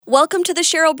Welcome to the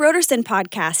Cheryl Broderson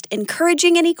podcast,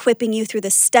 encouraging and equipping you through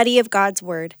the study of God's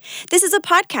Word. This is a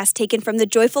podcast taken from the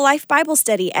Joyful Life Bible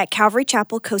Study at Calvary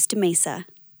Chapel, Costa Mesa.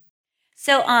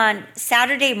 So on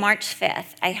Saturday, March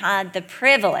 5th, I had the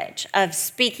privilege of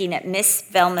speaking at Miss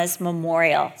Velma's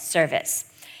memorial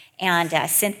service. And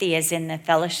Cynthia's in the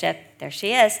fellowship. There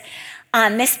she is.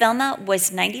 Miss Velma was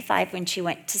 95 when she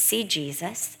went to see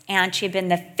Jesus, and she had been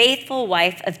the faithful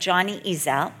wife of Johnny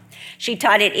Ezell. She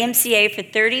taught at MCA for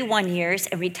 31 years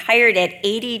and retired at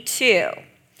 82.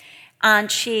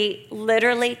 And she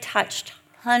literally touched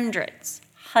hundreds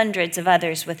of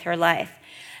others with her life.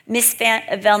 Miss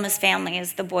Velma's family,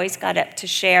 as the boys got up to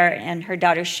share, and her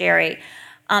daughter Sherry,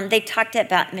 they talked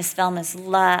about Miss Velma's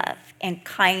love and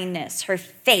kindness, her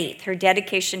faith, her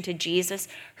dedication to Jesus,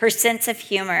 her sense of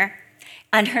humor,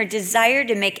 and her desire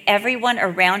to make everyone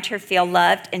around her feel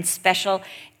loved and special,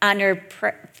 and her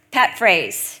pet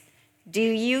phrase, "Do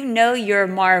you know your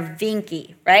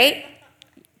Marvinky?" Right?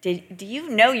 Do you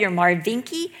know your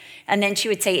Marvinky? And then she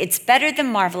would say, "It's better than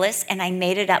marvelous, and I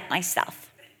made it up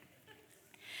myself."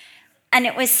 And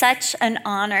it was such an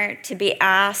honor to be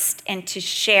asked and to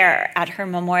share at her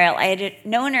memorial. I had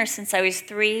known her since I was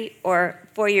 3 or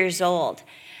 4 years old.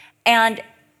 And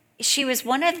she was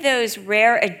one of those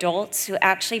rare adults who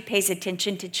actually pays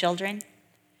attention to children,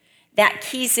 that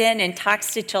keys in and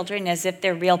talks to children as if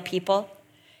they're real people.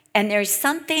 And there's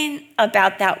something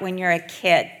about that when you're a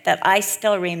kid that I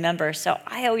still remember. So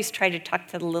I always try to talk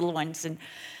to the little ones.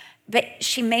 But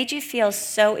she made you feel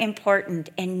so important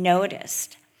and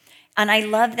noticed. And I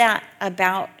love that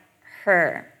about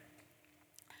her.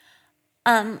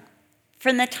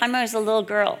 From the time I was a little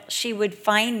girl, she would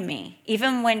find me.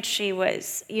 Even when she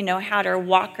was, had her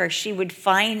walker, she would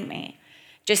find me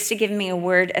just to give me a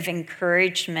word of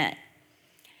encouragement.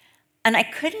 And I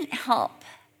couldn't help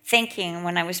thinking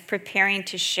when I was preparing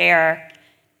to share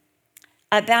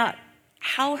about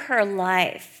how her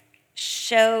life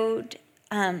showed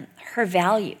her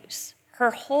values. Her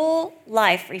whole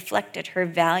life reflected her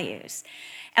values.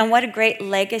 And what a great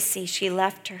legacy she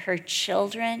left to her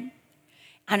children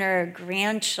and her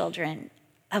grandchildren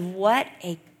of what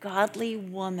a godly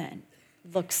woman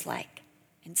looks like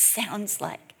and sounds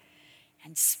like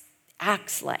and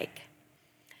acts like.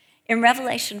 In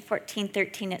Revelation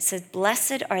 14:13, it says,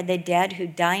 "Blessed are the dead who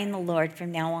die in the Lord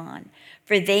from now on,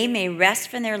 for they may rest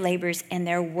from their labors and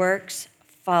their works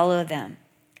follow them."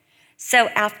 So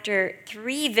after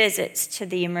 3 visits to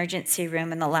the emergency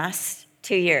room in the last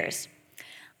 2 years,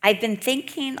 I've been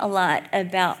thinking a lot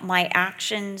about my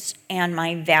actions and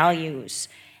my values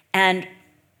and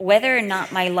whether or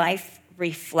not my life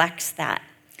reflects that.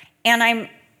 And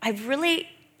I've really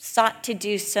sought to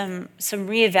do some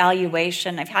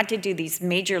reevaluation. I've had to do these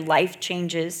major life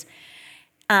changes,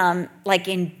 like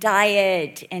in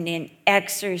diet and in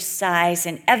exercise,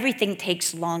 and everything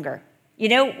takes longer.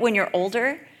 When you're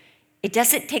older, it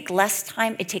doesn't take less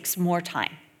time, it takes more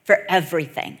time for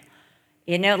everything.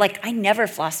 I never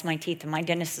floss my teeth, and my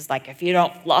dentist is like, if you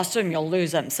don't floss them, you'll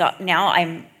lose them. So now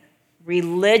I'm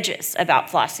religious about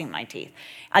flossing my teeth.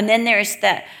 And then there's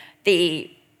the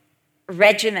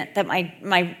regimen that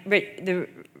the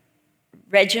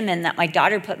regimen that my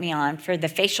daughter put me on for the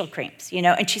facial creams,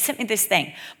 and she sent me this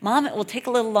thing. "Mom, it will take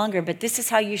a little longer, but this is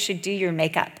how you should do your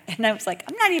makeup." And I was like,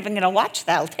 I'm not even going to watch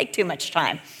that. It'll take too much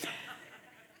time.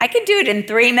 I can do it in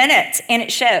 3 minutes, and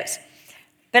it shows.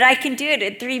 But I can do it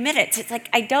in 3 minutes. It's like,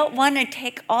 I don't want to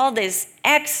take all this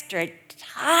extra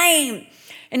time.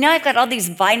 And now I've got all these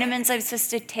vitamins I'm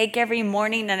supposed to take every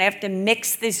morning, and I have to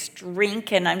mix this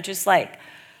drink, and I'm just like,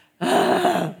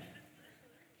 ugh.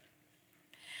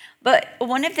 But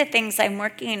one of the things I'm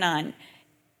working on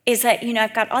is that,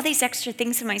 I've got all these extra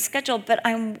things in my schedule, but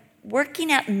I'm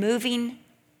working at moving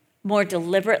more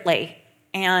deliberately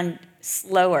and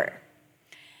slower.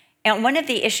 And one of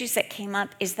the issues that came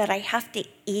up is that I have to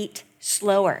eat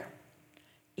slower.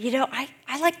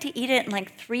 I like to eat it in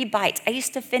like 3 bites. I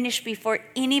used to finish before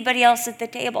anybody else at the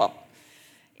table,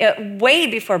 way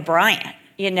before Brian,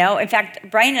 In fact,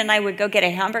 Brian and I would go get a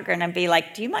hamburger, and I'd be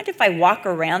like, "Do you mind if I walk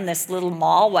around this little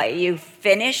mall while you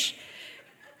finish?"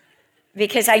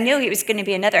 Because I knew he was going to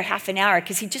be another half an hour,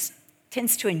 because he just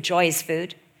tends to enjoy his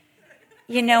food.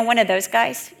 One of those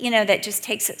guys, that just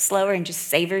takes it slower and just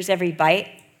savors every bite.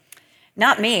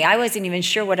 Not me. I wasn't even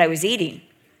sure what I was eating.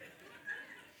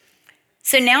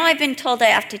 So now I've been told I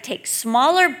have to take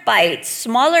smaller bites,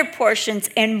 smaller portions,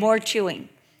 and more chewing.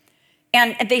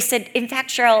 And they said, in fact,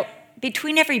 Cheryl,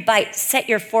 between every bite, set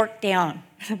your fork down.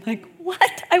 And I'm like,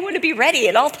 what? I want to be ready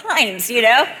at all times,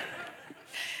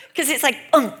 Because it's like,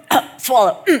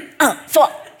 swallow,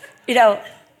 swallow.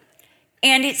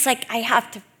 And it's like I have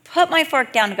to put my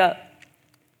fork down and go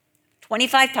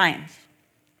 25 times.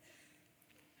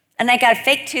 And I got a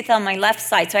fake tooth on my left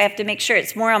side, so I have to make sure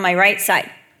it's more on my right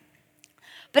side.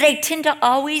 But I tend to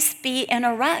always be in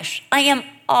a rush. I am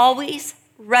always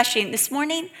rushing. This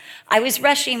morning, I was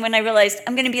rushing when I realized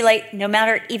I'm going to be late no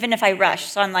matter, even if I rush.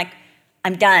 So I'm like,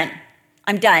 I'm done.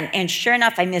 And sure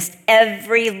enough, I missed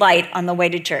every light on the way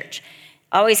to church.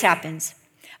 Always happens.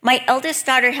 My eldest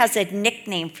daughter has a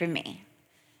nickname for me.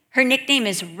 Her nickname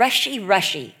is Rushy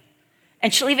Rushy.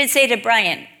 And she'll even say to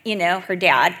Brian, her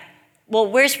dad, well,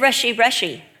 where's Rushy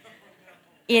Rushy?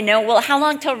 Well, how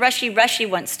long till Rushy Rushy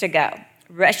wants to go?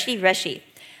 Rushy Rushy.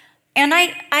 And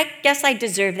I guess I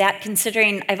deserve that,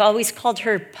 considering I've always called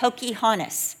her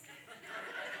Pocahontas.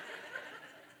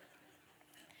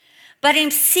 But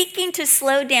I'm seeking to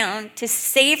slow down, to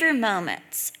savor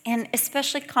moments, and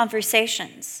especially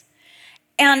conversations.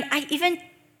 And I even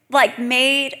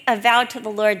made a vow to the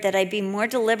Lord that I'd be more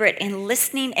deliberate in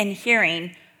listening and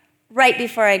hearing right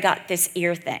before I got this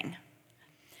ear thing.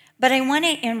 But I want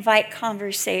to invite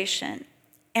conversation,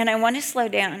 and I want to slow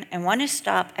down, I want to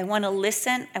stop, I want to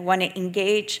listen, I want to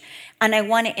engage, and I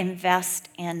want to invest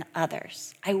in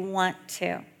others. I want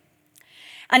to.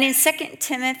 And in 2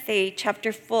 Timothy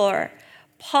chapter 4,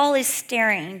 Paul is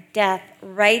staring death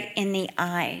right in the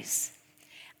eyes.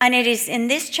 And it is in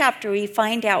this chapter we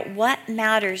find out what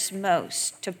matters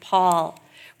most to Paul.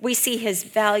 We see his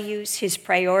values, his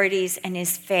priorities, and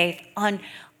his faith on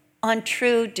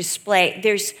true display.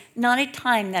 There's not a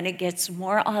time that it gets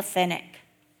more authentic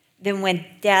than when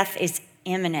death is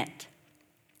imminent.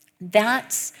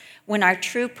 That's when our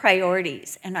true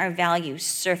priorities and our values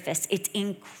surface. It's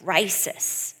in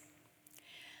crisis.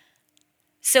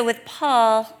 So with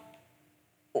Paul,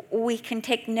 we can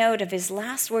take note of his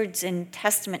last words in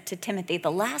Testament to Timothy,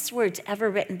 the last words ever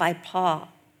written by Paul.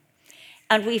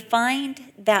 And we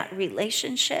find that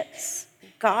relationships,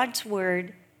 God's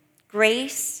word,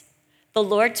 grace, the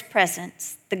Lord's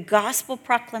presence, the gospel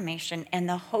proclamation, and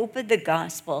the hope of the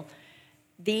gospel,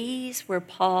 these were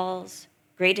Paul's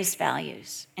greatest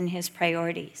values and his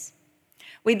priorities.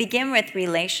 We begin with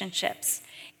relationships.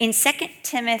 In 2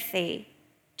 Timothy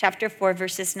chapter 4,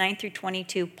 verses 9 through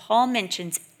 22, Paul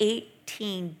mentions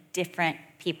 18 different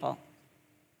people.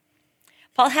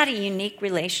 Paul had a unique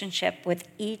relationship with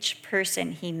each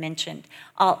person he mentioned.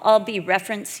 I'll be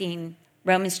referencing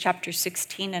Romans chapter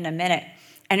 16 in a minute.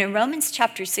 And in Romans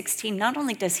chapter 16, not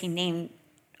only does he name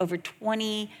over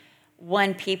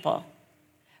 21 people,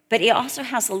 but he also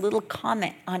has a little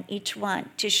comment on each one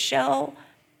to show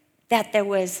that there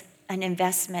was an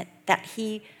investment, that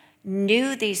he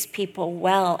knew these people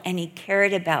well and he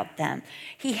cared about them.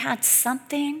 He had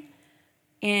something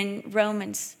in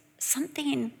Romans,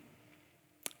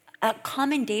 a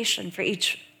commendation for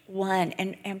each one,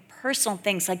 and personal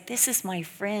things like, this is my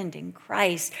friend in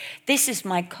Christ, this is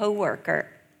my coworker.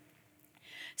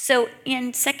 So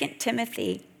in 2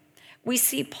 Timothy, we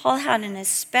see Paul had an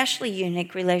especially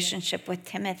unique relationship with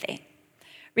Timothy.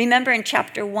 Remember in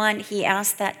chapter 1, he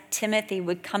asked that Timothy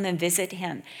would come and visit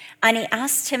him. And he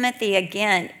asked Timothy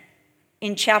again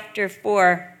in chapter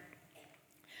 4,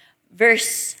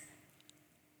 verse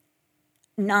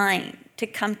 9, to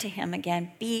come to him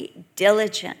again. Be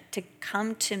diligent to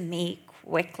come to me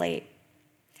quickly.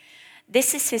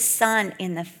 This is his son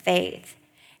in the faith.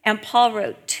 And Paul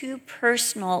wrote 2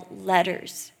 personal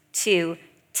letters to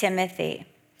Timothy.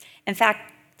 In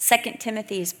fact, 2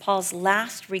 Timothy is Paul's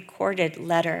last recorded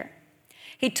letter.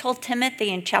 He told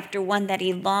Timothy in chapter 1 that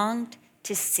he longed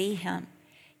to see him.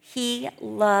 He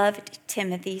loved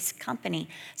Timothy's company.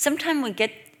 Sometimes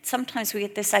we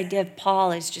get this idea of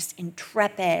Paul as just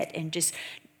intrepid and just,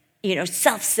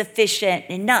 self-sufficient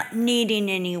and not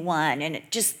needing anyone and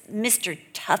just Mr.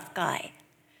 Tough Guy.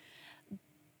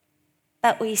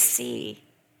 But we see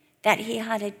that he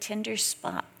had a tender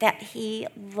spot, that he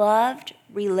loved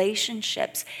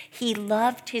relationships. He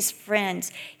loved his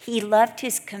friends. He loved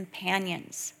his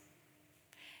companions.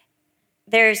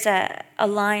 There's a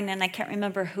line, and I can't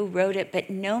remember who wrote it,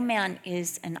 but no man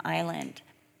is an island.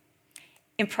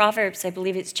 In Proverbs, I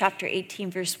believe it's chapter 18,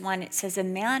 verse 1, it says, a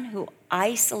man who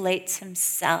isolates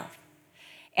himself,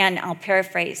 and I'll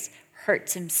paraphrase,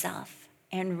 hurts himself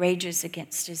and rages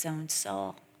against his own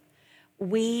soul.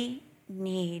 We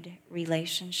need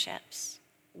relationships.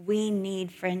 We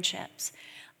need friendships.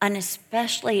 And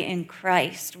especially in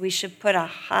Christ, we should put a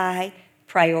high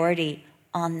priority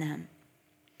on them.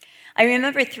 I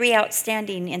remember 3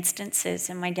 outstanding instances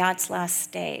in my dad's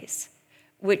last days,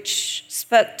 which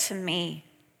spoke to me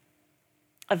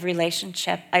of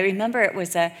relationship. I remember it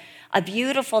was a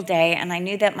beautiful day, and I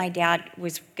knew that my dad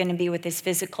was going to be with his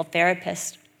physical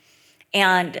therapist.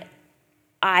 And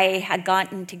I had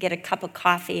gotten to get a cup of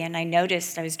coffee, and I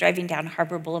noticed I was driving down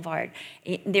Harbor Boulevard.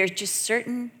 There's just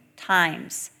certain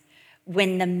times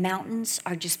when the mountains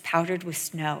are just powdered with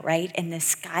snow, right? And the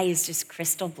sky is just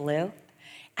crystal blue.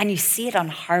 And you see it on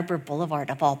Harbor Boulevard,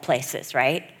 of all places,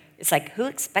 right? It's like, who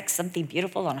expects something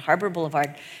beautiful on Harbor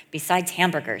Boulevard besides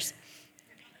hamburgers?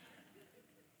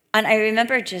 And I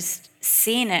remember just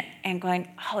seeing it and going,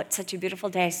 oh, it's such a beautiful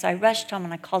day. So I rushed home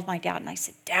and I called my dad and I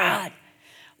said, Dad,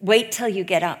 wait till you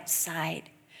get outside.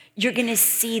 You're gonna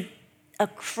see a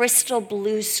crystal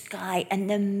blue sky and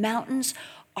the mountains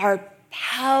are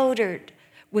powdered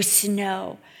with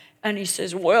snow. And he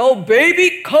says, well,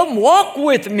 baby, come walk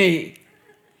with me.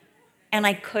 And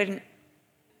I couldn't.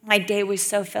 My day was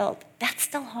so filled. That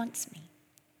still haunts me.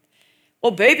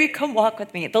 Well, baby, come walk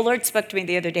with me. The Lord spoke to me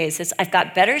the other day. He says, I've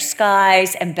got better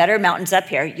skies and better mountains up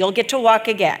here. You'll get to walk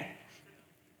again.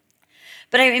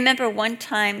 But I remember one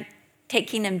time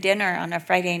taking him dinner on a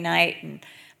Friday night, and,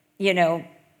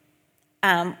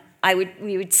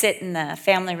 we would sit in the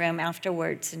family room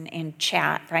afterwards and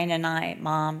chat, Brian and I,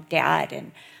 Mom, Dad,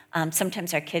 and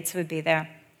sometimes our kids would be there.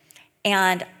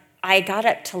 And I got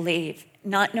up to leave,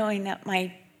 not knowing that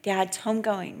my dad's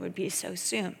homegoing would be so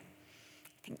soon.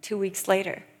 I think 2 weeks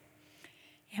later.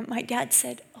 And my dad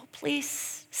said, oh,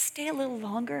 please stay a little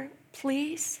longer,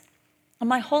 please. And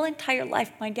my whole entire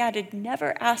life, my dad had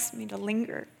never asked me to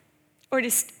linger,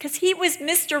 because he was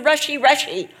Mr. Rushy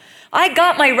Rushy. I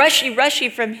got my Rushy Rushy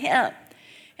from him.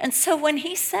 And so when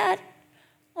he said,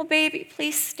 oh, baby,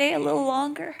 please stay a little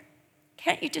longer.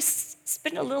 Can't you just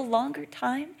spend a little longer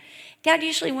time? Dad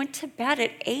usually went to bed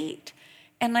at 8.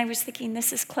 And I was thinking,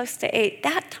 this is close to 8.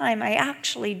 That time I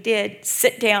actually did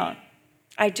sit down.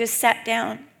 I just sat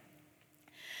down.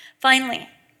 Finally,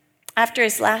 after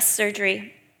his last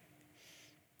surgery,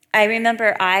 I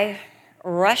remember I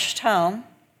rushed home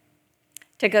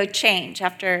to go change.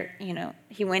 After,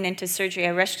 he went into surgery,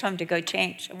 I rushed home to go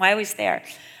change. And while I was there,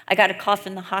 I got a call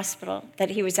from the hospital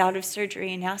that he was out of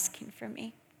surgery and asking for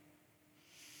me.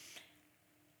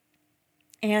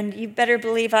 And you better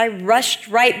believe I rushed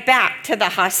right back to the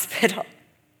hospital.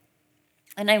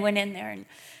 And I went in there and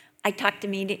I talked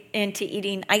him into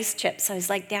eating ice chips. I was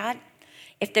like, Dad,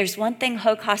 if there's one thing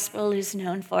Hoag Hospital is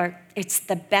known for, it's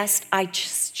the best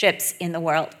ice chips in the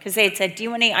world. Because they had said, do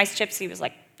you want any ice chips? He was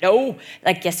like, no.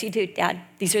 Like, yes, you do, Dad.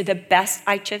 These are the best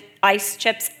ice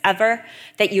chips ever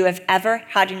that you have ever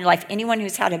had in your life. Anyone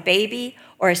who's had a baby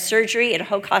or a surgery at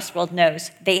Hoag Hospital knows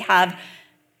they have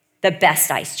the best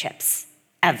ice chips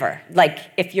ever. Like,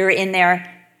 if you're in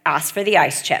there, ask for the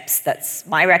ice chips. That's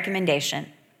my recommendation.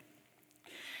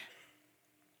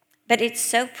 But it's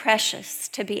so precious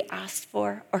to be asked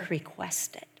for or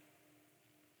requested.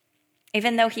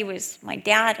 Even though he was my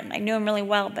dad and I knew him really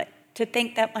well, but to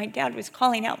think that my dad was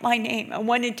calling out my name and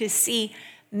wanted to see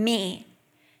me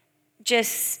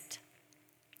just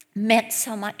meant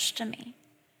so much to me.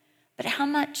 But how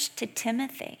much to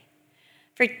Timothy?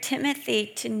 For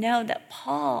Timothy to know that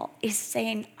Paul is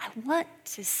saying, I want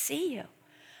to see you.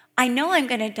 I know I'm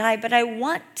going to die, but I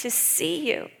want to see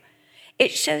you.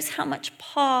 It shows how much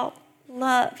Paul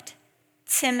loved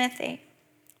Timothy.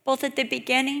 Both at the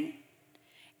beginning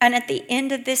and at the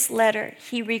end of this letter,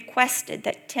 he requested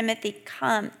that Timothy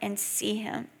come and see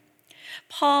him.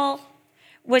 Paul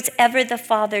was ever the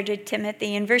father to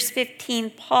Timothy. In verse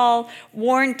 15, Paul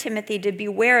warned Timothy to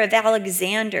beware of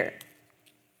Alexander.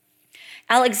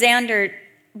 Alexander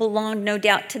belonged, no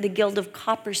doubt, to the guild of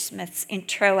coppersmiths in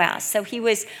Troas. So he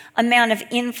was a man of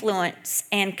influence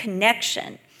and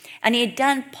connection. And he had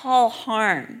done Paul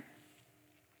harm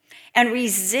and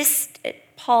resisted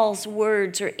Paul's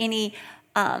words or any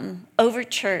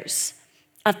overtures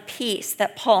of peace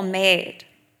that Paul made.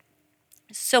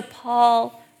 So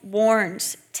Paul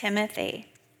warns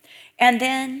Timothy. And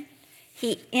then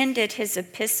he ended his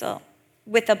epistle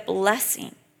with a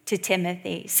blessing to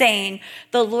Timothy, saying,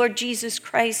 the Lord Jesus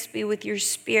Christ be with your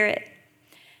spirit.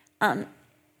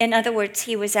 In other words,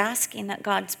 he was asking that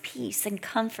God's peace and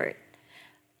comfort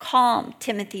calm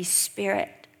Timothy's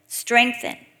spirit,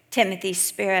 strengthen Timothy's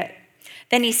spirit.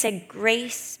 Then he said,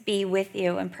 grace be with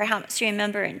you. And perhaps you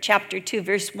remember in chapter 2,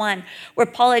 verse 1, where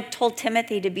Paul had told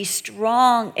Timothy to be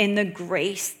strong in the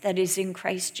grace that is in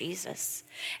Christ Jesus.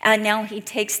 And now he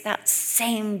takes that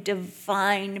same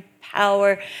divine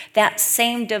power, that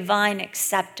same divine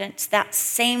acceptance, that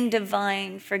same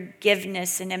divine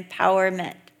forgiveness and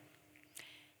empowerment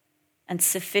and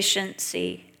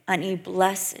sufficiency, and he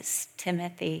blesses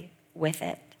Timothy with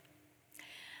it.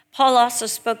 Paul also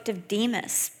spoke of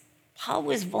Demas. Paul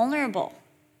was vulnerable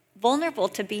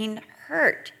to being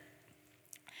hurt.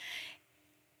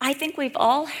 I think we've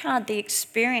all had the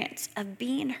experience of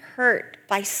being hurt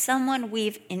by someone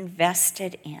we've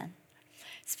invested in,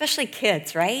 especially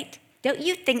kids, right? Don't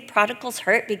you think prodigals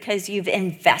hurt because you've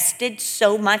invested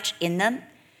so much in them?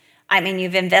 I mean,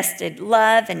 you've invested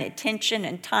love and attention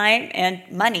and time and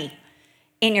money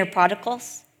in your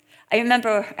prodigals. I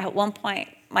remember at one point,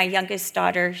 my youngest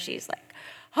daughter, she's like,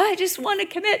 I just want to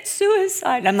commit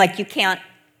suicide. I'm like, you can't.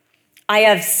 I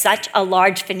have such a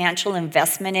large financial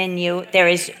investment in you. There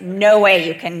is no way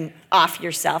you can off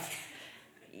yourself.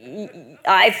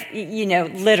 I've,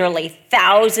 literally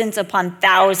thousands upon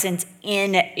thousands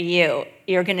in you.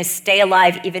 You're going to stay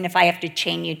alive even if I have to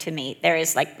chain you to me. There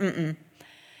is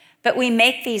But we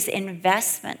make these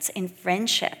investments in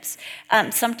friendships.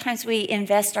 Sometimes we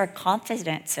invest our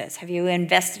confidences. Have you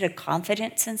invested a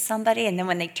confidence in somebody? And then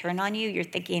when they turn on you, you're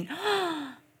thinking,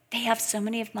 oh, they have so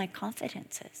many of my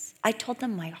confidences. I told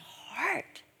them my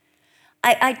heart.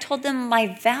 I told them my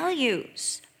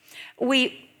values.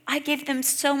 I gave them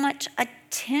so much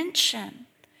attention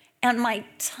and my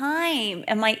time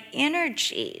and my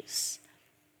energies.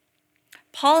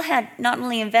 Paul had not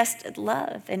only invested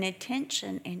love and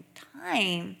attention and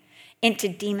time into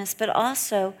Demas, but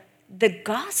also the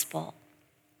gospel.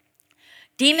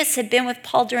 Demas had been with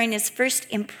Paul during his first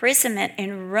imprisonment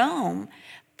in Rome,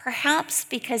 perhaps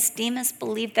because Demas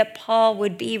believed that Paul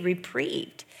would be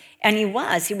reprieved. And he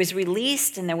was. He was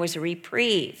released and there was a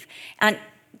reprieve. And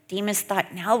Demas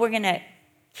thought, now we're going to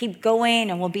keep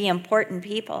going and we'll be important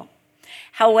people.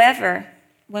 However,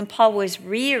 when Paul was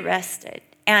rearrested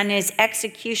and his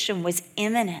execution was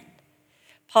imminent,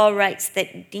 Paul writes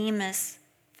that Demas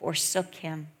forsook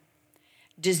him,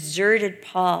 deserted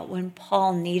Paul when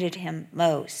Paul needed him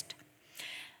most.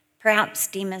 Perhaps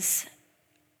Demas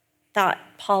thought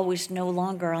Paul was no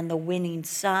longer on the winning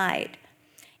side,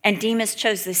 and Demas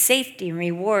chose the safety and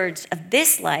rewards of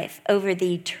this life over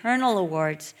the eternal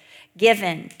awards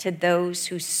given to those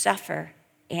who suffer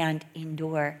and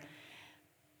endure.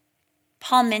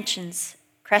 Paul mentions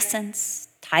Crescens,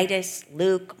 Titus,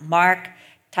 Luke, Mark,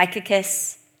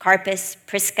 Tychicus, Carpus,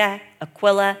 Prisca,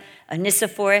 Aquila,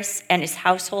 Onesiphorus, and his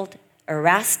household,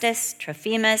 Erastus,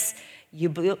 Trophimus,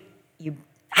 didn't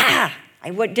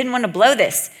want to blow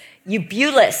this,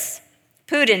 Eubulus,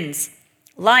 Pudens,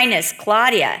 Linus,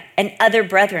 Claudia, and other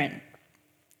brethren.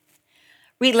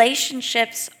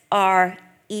 Relationships are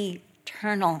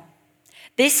eternal.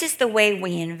 This is the way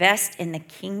we invest in the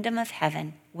kingdom of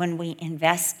heaven when we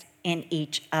invest in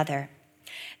each other.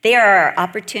 They are our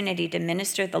opportunity to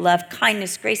minister the love,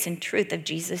 kindness, grace, and truth of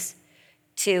Jesus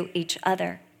to each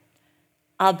other.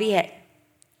 Albeit,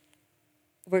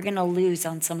 we're going to lose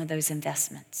on some of those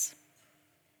investments.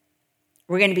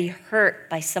 We're going to be hurt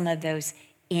by some of those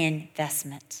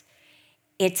investments.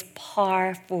 It's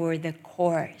par for the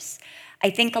course. I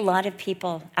think a lot of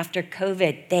people after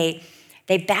COVID, they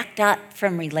backed up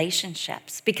from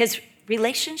relationships because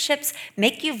relationships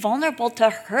make you vulnerable to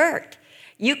hurt.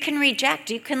 You can reject,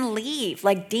 you can leave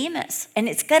like Demas, and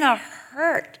it's going to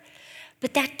hurt.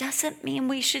 But that doesn't mean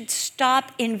we should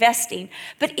stop investing.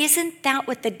 But isn't that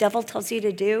what the devil tells you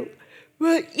to do?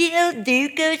 Well, there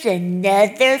goes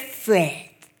another friend.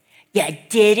 You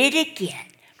did it again.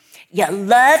 You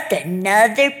loved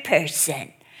another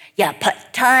person. You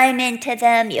put time into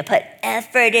them. You put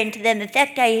effort into them. In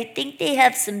fact, I think they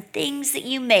have some things that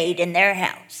you made in their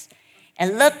house.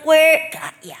 And look where it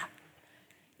got you.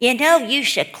 You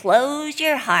should close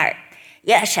your heart.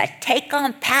 You should take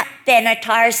on Pat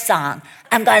Benatar's song,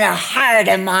 I'm going to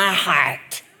harden my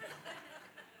heart.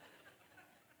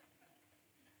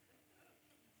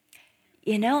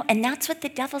 And that's what the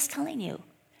devil's telling you.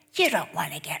 You don't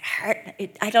want to get hurt.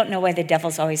 I don't know why the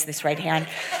devil's always this right hand.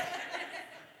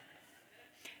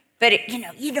 But,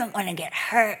 you don't want to get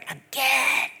hurt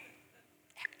again.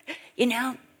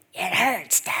 It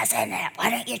hurts, doesn't it? Why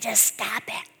don't you just stop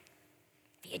it?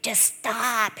 If you just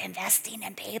stop investing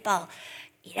in people,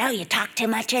 you talk too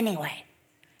much anyway.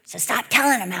 So stop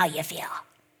telling them how you feel.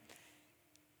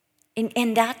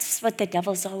 And that's what the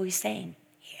devil's always saying.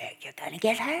 You're going to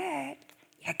get hurt.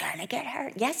 You're going to get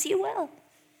hurt. Yes, you will.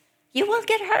 You will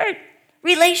get hurt.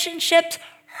 Relationships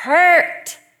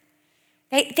hurt.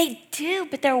 They do,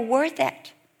 but they're worth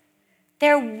it.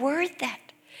 They're worth it.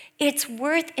 It's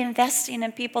worth investing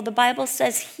in people. The Bible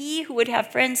says he who would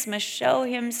have friends must show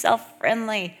himself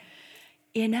friendly.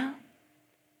 It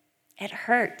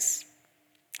hurts.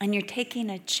 And you're taking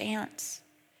a chance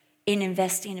in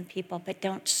investing in people, but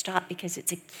don't stop because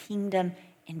it's a kingdom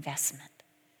investment.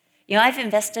 I've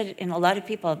invested in a lot of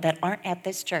people that aren't at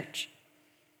this church.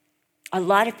 A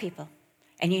lot of people.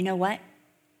 And you know what?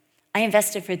 I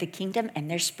invested for the kingdom,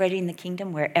 and they're spreading the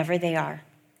kingdom wherever they are.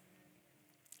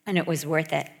 and it was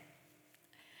worth it.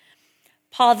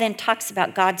 Paul then talks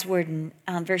about God's word in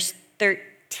verse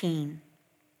 13.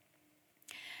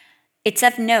 It's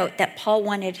of note that Paul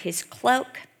wanted his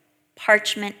cloak,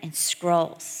 parchment, and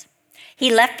scrolls.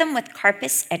 He left them with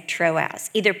Carpus at Troas.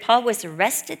 Either Paul was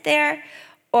arrested there,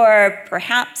 or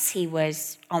perhaps he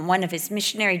was on one of his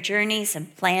missionary journeys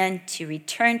and planned to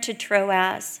return to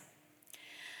Troas.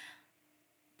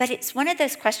 But it's one of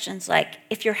those questions like,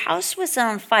 if your house was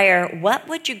on fire, what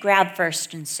would you grab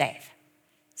first and save?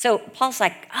 So Paul's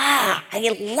like,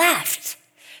 I left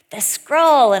the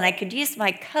scroll and I could use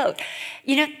my coat.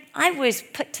 You know, I was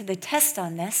put to the test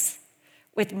on this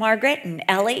with Margaret and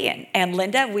Ellie and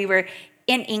Linda. We were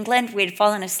in England. We had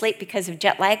fallen asleep because of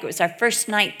jet lag. It was our first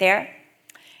night there.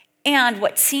 And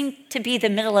what seemed to be the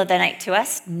middle of the night to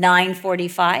us,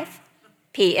 9:45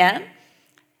 p.m.,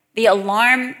 the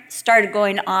alarm started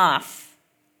going off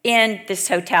in this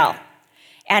hotel.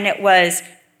 And it was,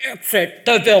 exit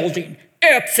the building,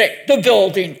 exit the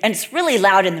building. And it's really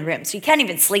loud in the room, so you can't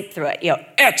even sleep through it.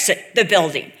 Exit the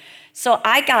building. So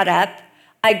I got up,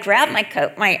 I grabbed my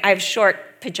coat. I have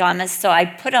short pajamas, so I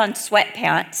put on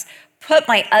sweatpants, put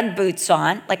my Ugg boots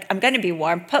on, like I'm going to be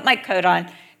warm, put my coat on,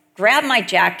 grabbed my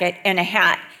jacket and a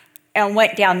hat, and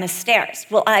went down the stairs.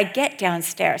 Well, I get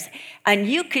downstairs, and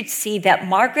you could see that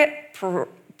Margaret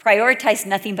prioritized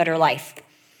nothing but her life.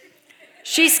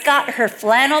 She's got her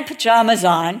flannel pajamas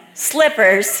on,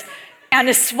 slippers, and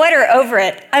a sweater over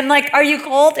it. I'm like, are you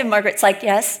cold? And Margaret's like,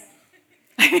 yes.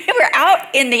 We're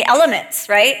out in the elements,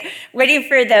 right? Waiting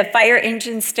for the fire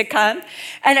engines to come.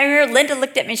 And I remember Linda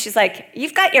looked at me, she's like,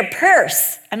 you've got your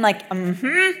purse. I'm like,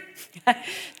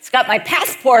 It's got my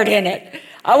passport in it.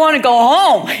 I want to go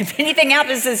home. If anything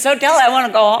happens in this hotel, I want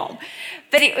to go home.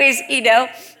 But it was,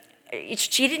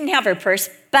 she didn't have her purse,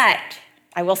 but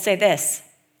I will say this.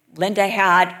 Linda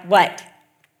had what?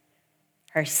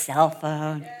 Her cell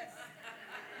phone.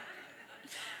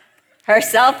 Her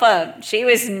cell phone. She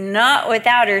was not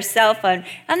without her cell phone.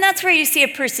 And that's where you see a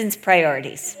person's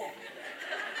priorities.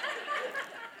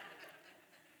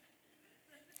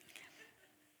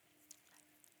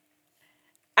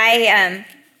 I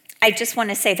just want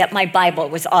to say that my Bible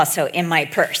was also in my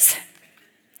purse.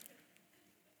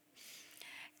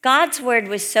 God's word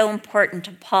was so important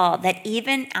to Paul that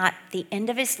even at the end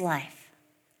of his life,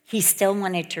 he still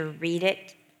wanted to read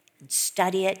it and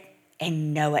study it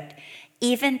and know it,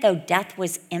 even though death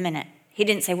was imminent. He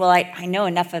didn't say, well, I know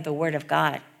enough of the word of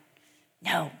God.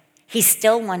 No, he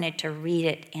still wanted to read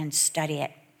it and study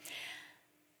it.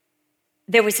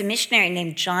 There was a missionary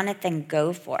named Jonathan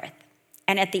Goforth,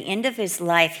 and at the end of his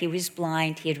life, he was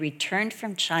blind. He had returned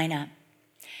from China,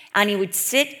 and he would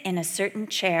sit in a certain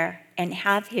chair and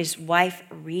have his wife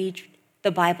read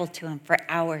the Bible to him for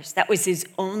hours. That was his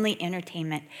only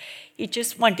entertainment. He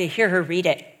just wanted to hear her read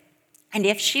it. And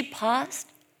if she paused,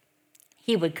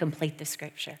 he would complete the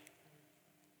scripture.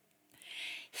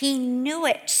 He knew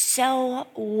it so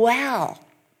well,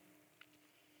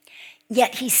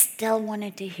 yet he still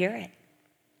wanted to hear it.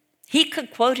 He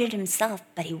could quote it himself,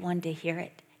 but he wanted to hear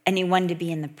it, and he wanted to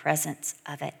be in the presence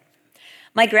of it.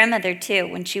 My grandmother, too,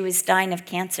 when she was dying of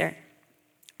cancer,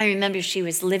 I remember she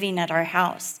was living at our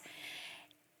house,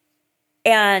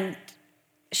 and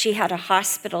she had a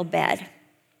hospital bed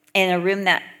in a room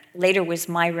that later was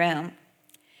my room.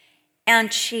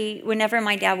 And whenever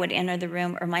my dad would enter the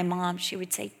room, or my mom, she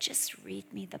would say, just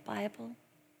read me the Bible.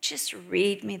 Just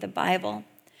read me the Bible.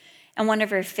 And one of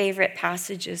her favorite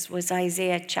passages was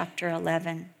Isaiah chapter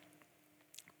 11.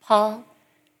 Paul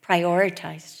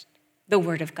prioritized the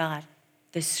word of God,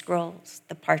 the scrolls,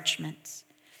 the parchments.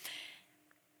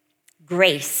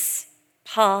 Grace.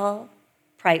 Paul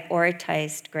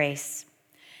prioritized grace.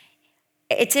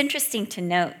 It's interesting to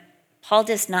note, Paul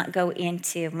does not go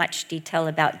into much detail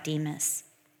about Demas.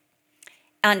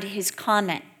 And his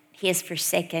comment, he has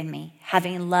forsaken me,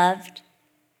 having loved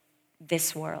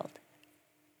this world,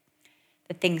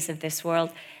 the things of this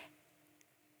world.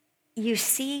 You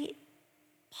see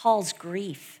Paul's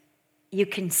grief. You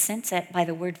can sense it by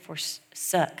the word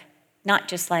forsook. Not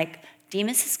just like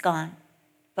Demas is gone,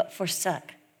 but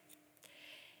forsook.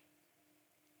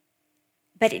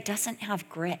 But it doesn't have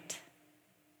grit.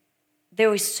 There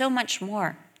was so much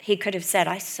more. He could have said,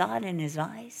 I saw it in his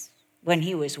eyes when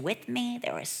he was with me.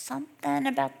 There was something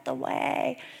about the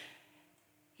way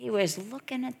he was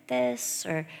looking at this,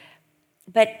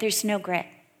 but there's no grit.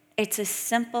 It's a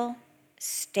simple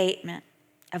statement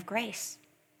of grace.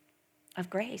 Of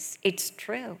grace. It's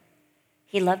true.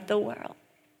 He loved the world.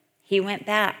 He went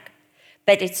back,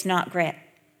 but it's not grit.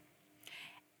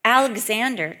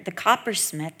 Alexander, the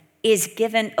coppersmith, is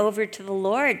given over to the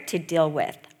Lord to deal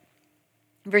with.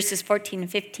 verses 14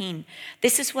 and 15.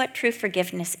 This is what true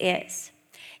forgiveness is.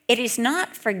 It is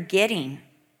not forgetting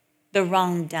the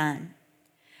wrong done,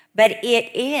 but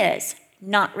it is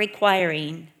not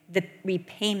requiring the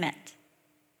repayment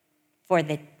for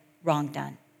the wrong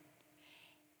done.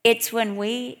 It's when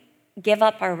we give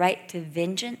up our right to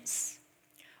vengeance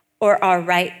or our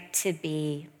right to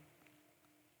be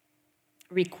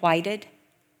requited.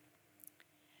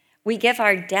 We give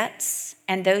our debts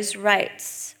and those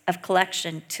rights of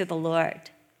collection to the Lord.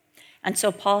 And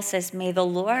so Paul says, may the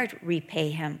Lord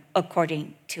repay him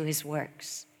according to his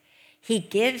works. He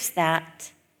gives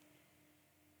that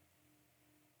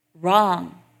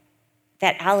wrong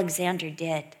that Alexander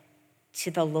did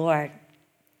to the Lord.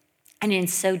 And in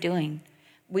so doing,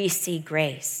 we see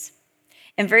grace.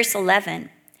 In verse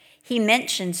 11, he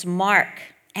mentions Mark,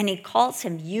 and he calls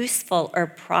him useful or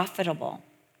profitable.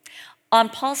 On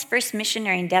Paul's first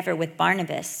missionary endeavor with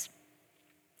Barnabas,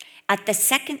 at the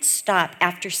second stop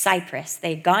after Cyprus,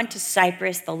 they had gone to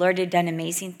Cyprus, the Lord had done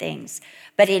amazing things.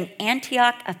 But in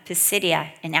Antioch of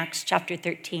Pisidia, in Acts chapter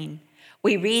 13,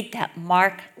 we read that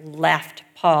Mark left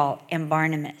Paul and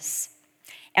Barnabas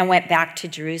and went back to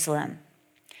Jerusalem.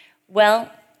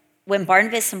 Well, when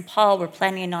Barnabas and Paul were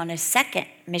planning on a second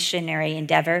missionary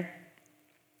endeavor,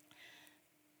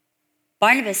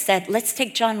 Barnabas said, let's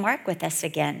take John Mark with us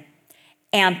again.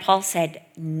 And Paul said,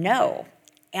 no.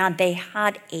 And they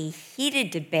had a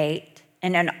heated debate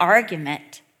and an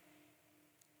argument,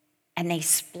 and they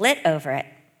split over it.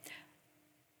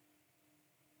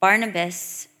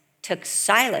 Barnabas took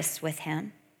Silas with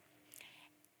him,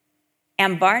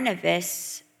 and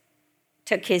Barnabas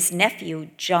took his nephew,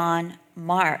 John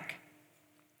Mark.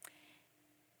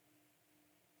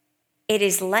 It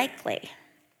is likely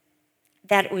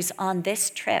that it was on this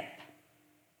trip,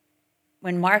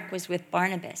 when Mark was with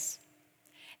Barnabas,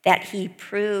 that he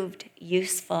proved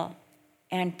useful,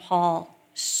 and Paul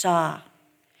saw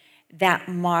that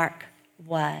Mark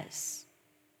was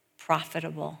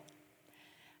profitable.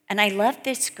 And I love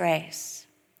this grace,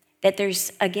 that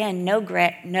there's, again,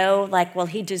 no like, well,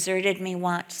 he deserted me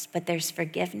once, but there's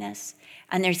forgiveness,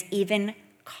 and there's even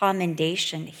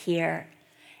commendation here,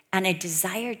 and a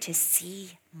desire to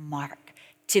see Mark,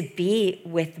 to be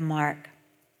with Mark.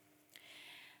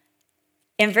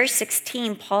 In verse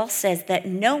 16, Paul says that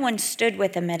no one stood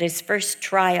with him at his first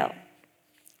trial.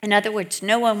 In other words,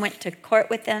 no one went to court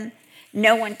with him.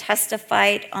 No one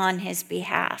testified on his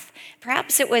behalf.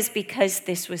 Perhaps it was because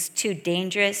this was too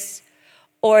dangerous,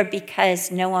 or because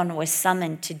no one was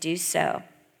summoned to do so.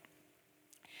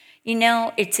 You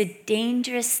know, it's a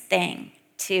dangerous thing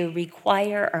to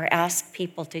require or ask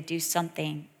people to do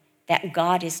something that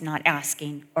God is not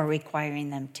asking or requiring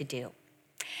them to do.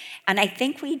 And I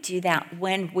think we do that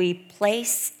when we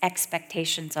place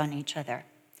expectations on each other.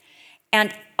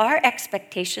 And our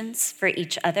expectations for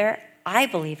each other, I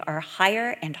believe, are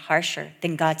higher and harsher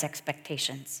than God's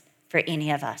expectations for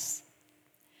any of us.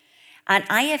 And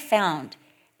I have found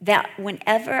that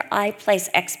whenever I place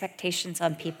expectations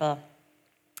on people,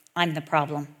 I'm the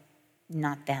problem,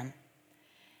 not them.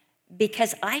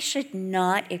 Because I should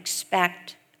not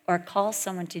expect or call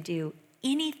someone to do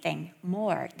anything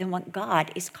more than what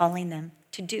God is calling them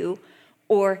to do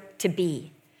or to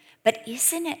be. But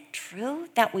isn't it true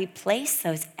that we place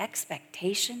those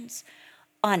expectations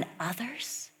on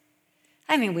others?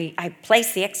 I mean, I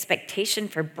place the expectation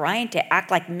for Brian to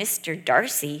act like Mr.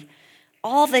 Darcy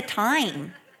all the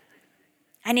time.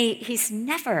 And he's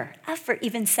never, ever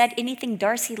even said anything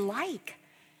Darcy-like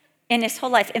in his whole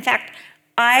life. In fact,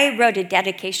 I wrote a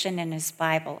dedication in his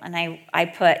Bible, and I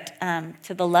put,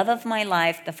 to the love of my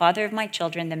life, the father of my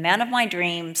children, the man of my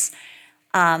dreams,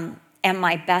 and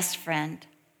my best friend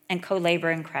and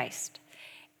co-laborer in Christ.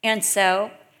 And so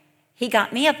he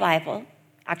got me a Bible.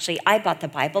 Actually, I bought the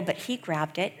Bible, but he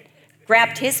grabbed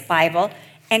his Bible,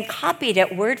 and copied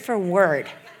it word for word,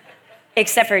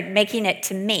 except for making it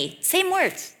to me. Same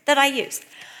words that I used.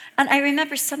 And I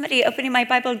remember somebody opening my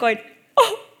Bible and going,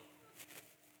 oh,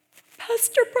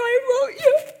 Pastor Brian wrote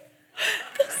you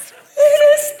the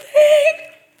sweetest thing.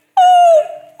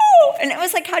 Oh. And it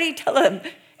was like, how do you tell him?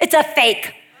 It's a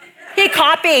fake. He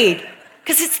copied.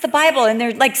 Because it's the Bible, and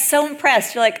they're like so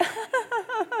impressed. You're like, it's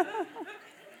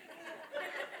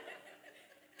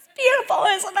beautiful,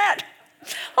 isn't it?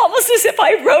 Almost as if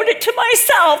I wrote it to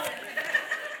myself.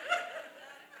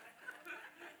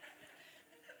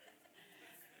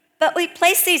 But we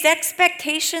place these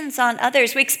expectations on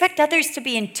others. We expect others to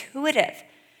be intuitive.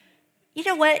 You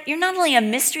know what? You're not only a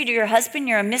mystery to your husband,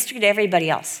 you're a mystery to everybody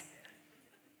else.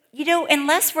 You know,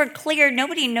 unless we're clear,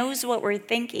 nobody knows what we're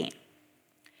thinking.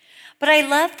 But I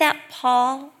love that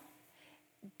Paul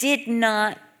did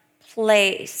not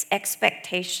place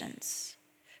expectations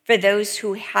for those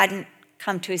who hadn't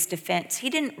come to his defense. He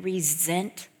didn't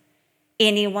resent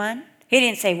anyone. He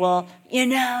didn't say, well,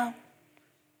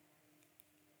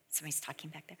 somebody's talking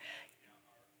back there.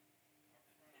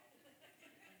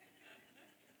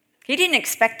 He didn't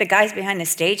expect the guys behind the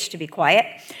stage to be quiet.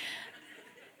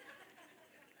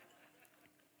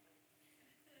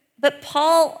 But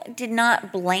Paul did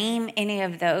not blame any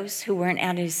of those who weren't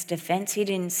at his defense. He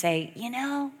didn't say,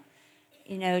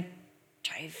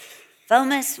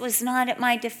 Trophimus was not at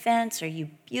my defense, or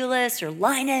Eubulus or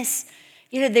Linus.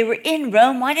 They were in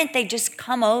Rome. Why didn't they just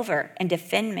come over and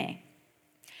defend me?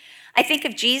 I think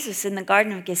of Jesus in the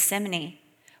Garden of Gethsemane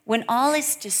when all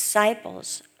his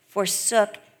disciples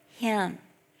forsook him.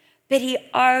 But he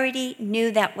already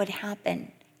knew that would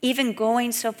happen, even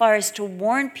going so far as to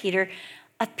warn Peter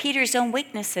of Peter's own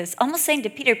weaknesses, almost saying to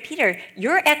Peter, Peter,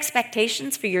 your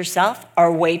expectations for yourself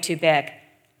are way too big.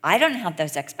 I don't have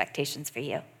those expectations for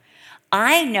you.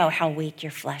 I know how weak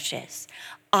your flesh is.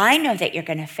 I know that you're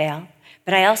going to fail,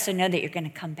 but I also know that you're going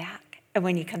to come back. And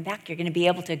when you come back, you're going to be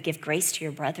able to give grace to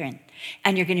your brethren,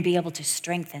 and you're going to be able to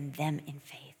strengthen them in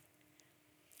faith.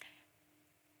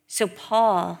 So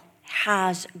Paul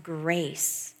has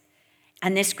grace,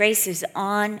 and this grace is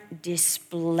on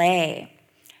display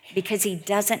because he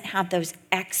doesn't have those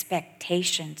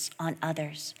expectations on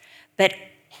others, but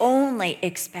only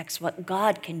expects what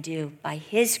God can do by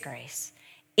his grace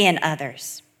in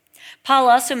others. Paul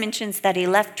also mentions that he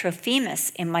left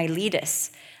Trophimus in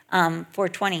Miletus,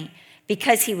 4:20,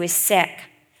 because he was sick.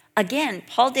 Again,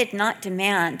 Paul did not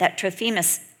demand that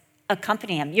Trophimus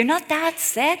accompany him. You're not that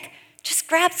sick? Just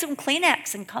grab some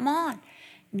Kleenex and come on.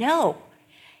 No,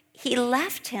 he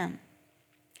left him.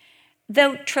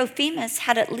 Though Trophimus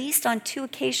had at least on 2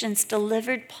 occasions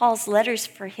delivered Paul's letters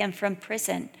for him from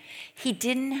prison, he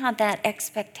didn't have that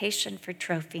expectation for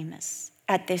Trophimus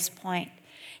at this point.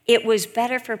 It was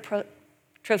better for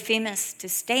Trophimus to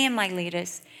stay in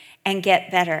Miletus and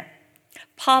get better.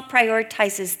 Paul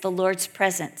prioritizes the Lord's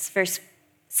presence, verse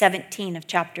 17 of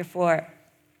chapter 4.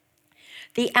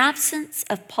 The absence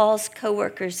of Paul's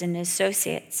co-workers and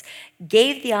associates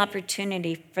gave the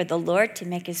opportunity for the Lord to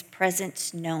make his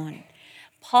presence known.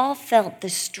 Paul felt the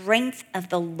strength of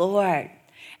the Lord,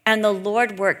 and the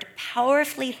Lord worked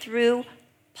powerfully through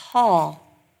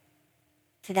Paul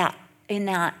in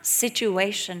that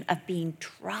situation of being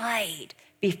tried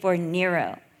before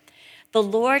Nero. The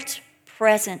Lord's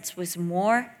presence was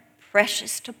more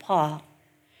precious to Paul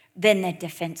than the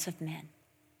defense of men.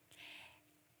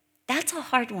 That's a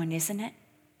hard one, isn't it?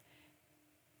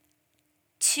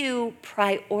 To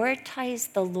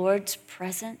prioritize the Lord's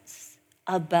presence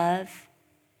above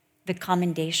the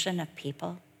commendation of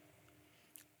people.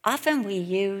 Often we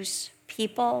use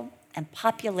people and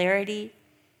popularity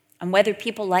and whether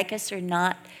people like us or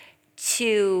not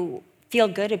to feel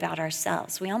good about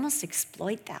ourselves. We almost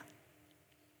exploit that.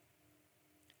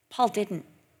 Paul didn't.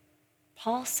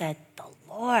 Paul said, the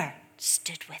Lord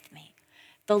stood with me.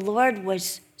 The Lord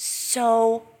was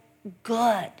so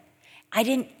good. I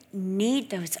didn't need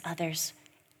those others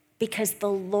because the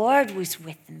Lord was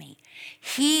with me.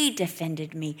 He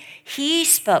defended me. He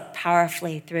spoke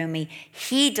powerfully through me.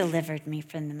 He delivered me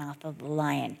from the mouth of the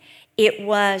lion. It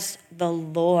was the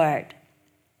Lord.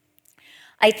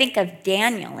 I think of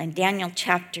Daniel in Daniel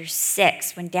chapter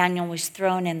 6, when Daniel was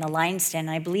thrown in the lion's den.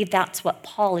 I believe that's what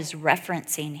Paul is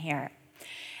referencing here.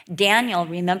 Daniel,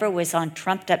 remember, was on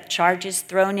trumped-up charges,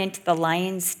 thrown into the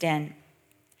lion's den.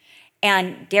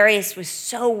 And Darius was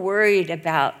so worried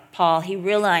about Paul, he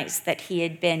realized that he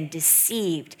had been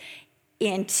deceived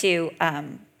into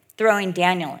throwing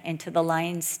Daniel into the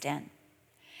lion's den.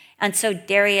 And so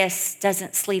Darius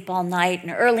doesn't sleep all night,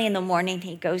 and early in the morning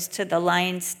he goes to the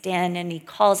lion's den and he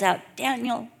calls out,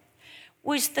 Daniel,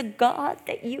 was the God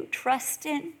that you trust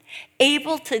in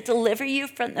able to deliver you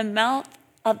from the mouth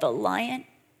of the lion?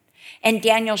 And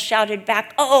Daniel shouted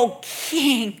back, oh,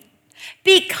 King,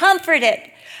 be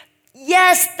comforted.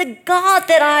 Yes, the God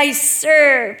that I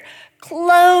serve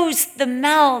closed the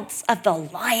mouths of the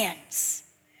lions.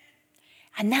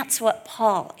 And that's what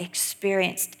Paul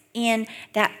experienced in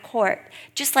that court.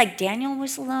 Just like Daniel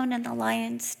was alone in the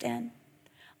lion's den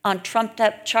on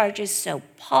trumped-up charges, so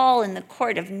Paul in the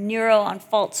court of Nero on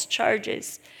false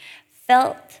charges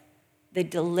felt the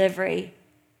delivery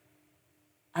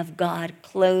of God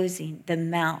closing the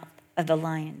mouth of the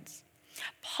lions.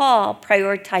 Paul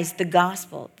prioritized the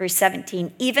gospel, verse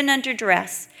 17, even under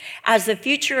duress, as the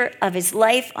future of his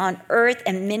life on earth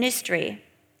and ministry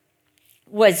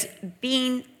was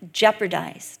being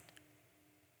jeopardized.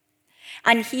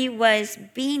 And he was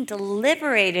being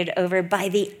deliberated over by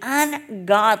the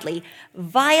ungodly,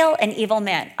 vile, and evil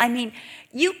men. I mean,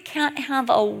 you can't have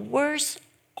a worse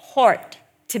court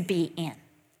to be in.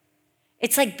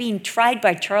 It's like being tried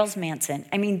by Charles Manson.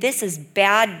 I mean, this is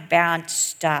bad, bad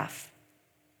stuff.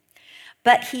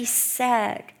 But he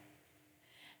said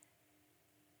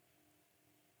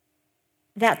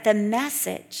that the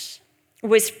message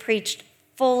was preached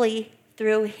fully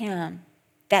through him,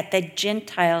 that the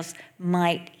Gentiles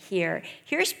might hear.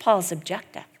 Here's Paul's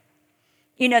objective.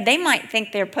 You know, they might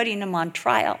think they're putting him on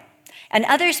trial. And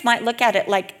others might look at it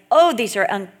like, oh, these are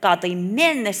ungodly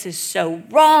men. This is so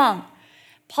wrong.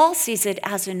 Paul sees it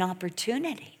as an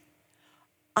opportunity.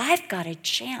 I've got a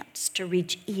chance to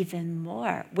reach even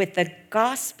more with the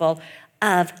gospel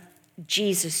of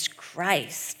Jesus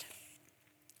Christ.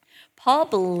 Paul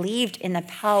believed in the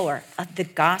power of the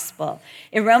gospel.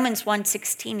 In Romans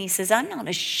 1:16, he says, I'm not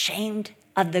ashamed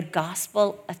of the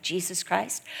gospel of Jesus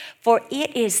Christ, for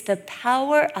it is the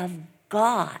power of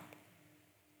God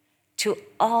to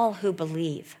all who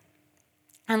believe.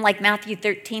 And like Matthew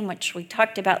 13, which we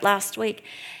talked about last week,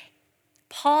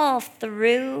 Paul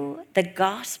threw the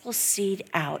gospel seed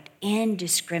out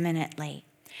indiscriminately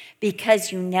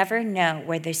because you never know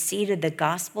where the seed of the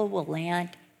gospel will land,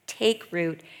 take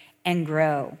root, and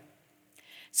grow.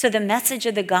 So the message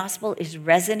of the gospel is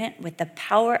resonant with the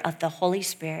power of the Holy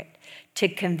Spirit to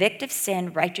convict of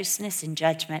sin, righteousness, and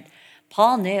judgment.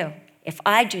 Paul knew if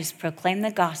I just proclaim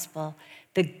the gospel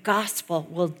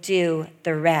will do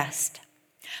the rest.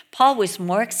 Paul was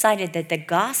more excited that the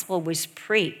gospel was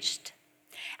preached.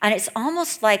 And it's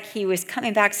almost like he was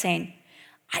coming back saying,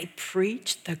 I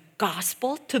preached the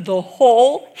gospel to the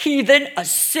whole heathen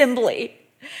assembly.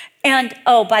 And,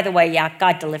 oh, by the way, yeah,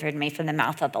 God delivered me from the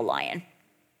mouth of the lion.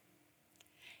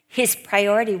 His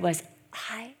priority was,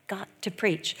 I got to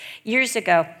preach. Years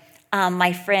ago,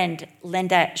 my friend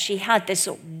Linda, she had this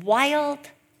wild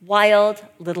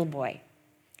little boy.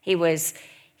 He was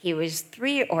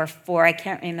 3 or 4, I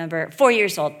can't remember, 4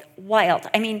 years old, wild.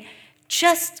 I mean,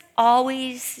 just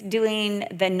always doing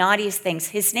the naughtiest things.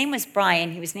 His name was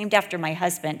Brian. He was named after my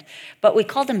husband, but we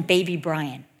called him Baby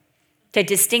Brian to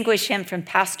distinguish him from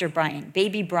Pastor Brian,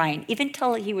 Baby Brian, even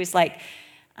till he was like,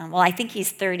 I think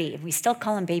he's 30, and we still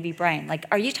call him Baby Brian. Like,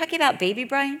 are you talking about Baby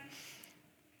Brian?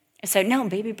 So, no,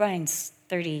 Baby Brian's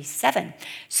 37.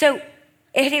 So,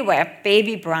 anyway,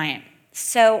 Baby Brian.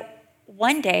 So,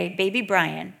 one day, Baby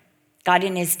Brian got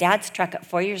in his dad's truck at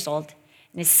 4 years old,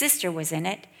 and his sister was in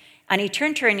it, and he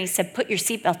turned to her and he said, put your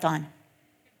seatbelt on.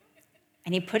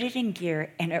 And he put it in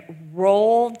gear, and it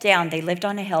rolled down. They lived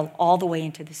on a hill all the way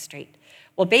into the street.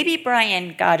 Well, Baby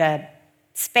Brian got a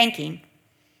spanking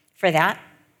for that.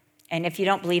 And if you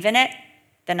don't believe in it,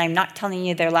 then I'm not telling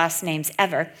you their last names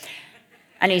ever.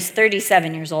 And he's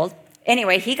 37 years old.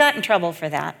 Anyway, he got in trouble for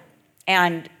that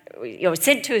and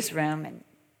sent to his room.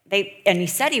 And he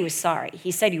said he was sorry.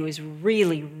 He said he was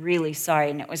really, really sorry,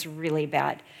 and it was really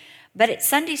bad. But at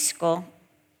Sunday school,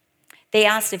 they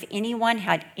asked if anyone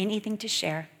had anything to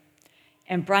share.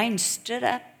 And Brian stood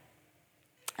up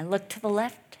and looked to the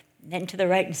left, and then to the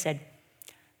right, and said,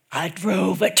 I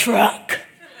drove a truck.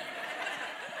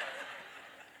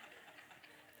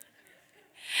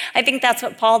 I think that's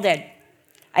what Paul did.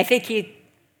 I think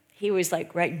he was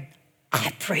like writing,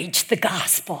 I preached the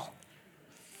gospel.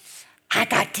 I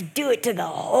got to do it to the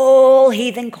whole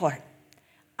heathen court.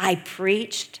 I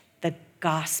preached the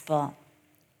gospel.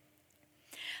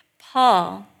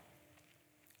 Paul,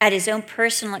 at his own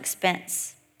personal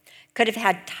expense, could have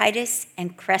had Titus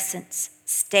and Crescens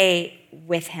stay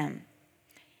with him.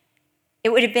 It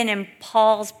would have been in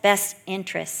Paul's best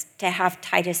interest to have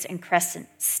Titus and Crescens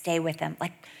stay with him.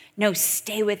 Like, no,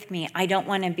 stay with me. I don't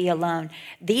want to be alone.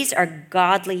 These are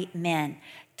godly men.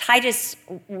 Titus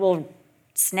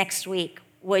next week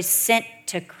was sent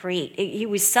to Crete. He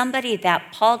was somebody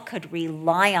that Paul could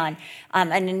rely on.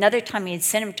 And another time he had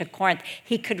sent him to Corinth,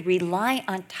 he could rely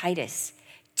on Titus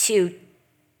to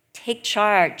take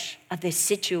charge of the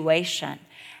situation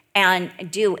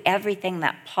and do everything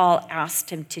that Paul asked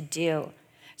him to do.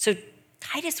 So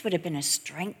Titus would have been a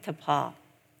strength to Paul.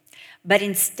 But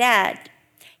instead,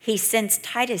 he sends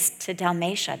Titus to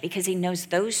Dalmatia because he knows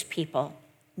those people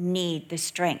need the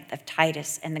strength of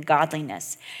Titus and the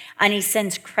godliness. And he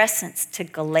sends Crescens to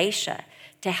Galatia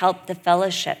to help the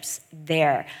fellowships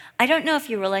there. I don't know if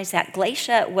you realize that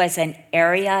Galatia was an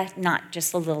area, not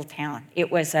just a little town.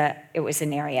 It was an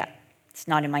area. It's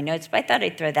not in my notes, but I thought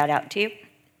I'd throw that out to you.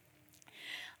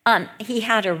 He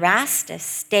had Erastus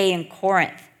stay in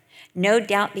Corinth, no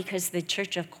doubt because the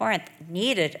church of Corinth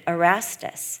needed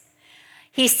Erastus.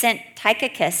 He sent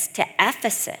Tychicus to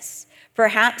Ephesus,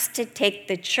 perhaps to take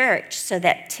the church so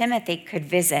that Timothy could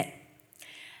visit.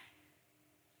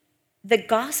 The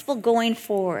gospel going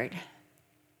forward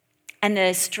and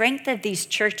the strength of these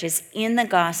churches in the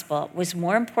gospel was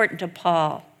more important to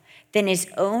Paul than his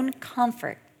own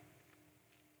comfort,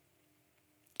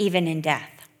 even in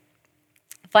death.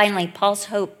 Finally, Paul's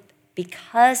hope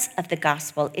because of the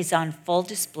gospel is on full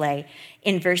display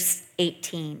in verse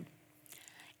 18.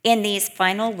 In these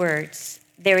final words,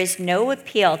 there is no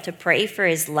appeal to pray for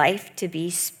his life to be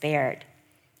spared.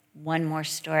 One more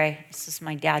story. This is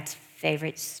my dad's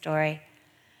favorite story.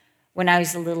 When I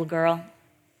was a little girl,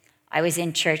 I was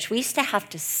in church. We used to have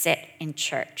to sit in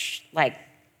church, like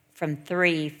from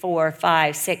 3, 4,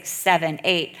 5, 6, 7,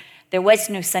 8. There was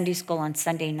no Sunday school on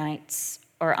Sunday nights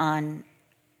or on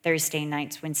Thursday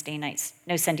nights, Wednesday nights,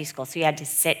 no Sunday school. So you had to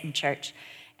sit in church.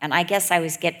 And I guess I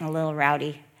was getting a little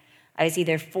rowdy. I was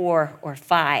either 4 or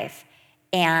 5.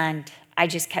 And I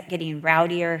just kept getting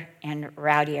rowdier and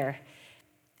rowdier.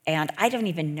 And I don't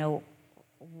even know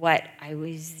what I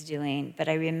was doing, but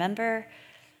I remember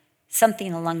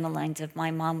something along the lines of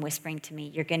my mom whispering to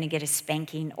me, "You're going to get a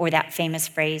spanking," or that famous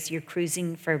phrase, "You're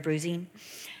cruising for a bruising."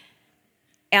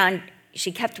 And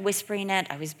she kept whispering it.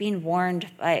 I was being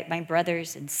warned by my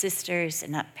brothers and sisters,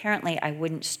 and apparently I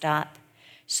wouldn't stop.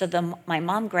 So my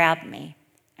mom grabbed me,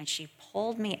 and she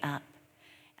pulled me up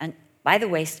and by the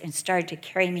waist and started to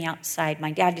carry me outside.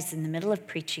 My dad is in the middle of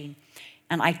preaching,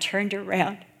 and I turned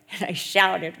around and I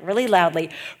shouted really loudly,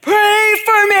 "Pray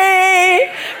for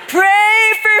me!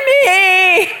 Pray for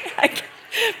me!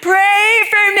 Pray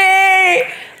for me!"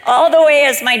 All the way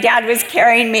as my dad was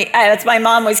carrying me, as my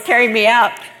mom was carrying me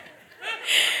out.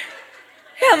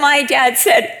 And my dad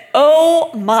said,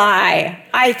 "Oh my,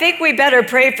 I think we better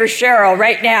pray for Cheryl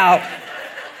right now."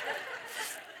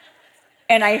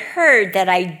 And I heard that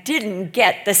I didn't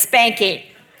get the spanking.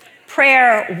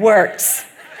 Prayer works.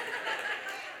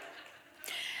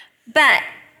 But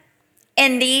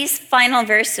in these final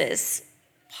verses,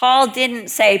 Paul didn't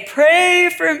say, "Pray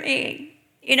for me,"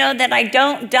 that I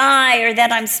don't die or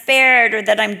that I'm spared or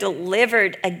that I'm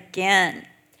delivered again.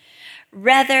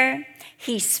 Rather,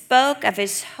 he spoke of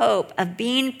his hope of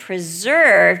being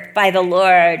preserved by the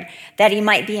Lord, that he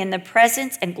might be in the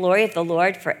presence and glory of the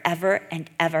Lord forever and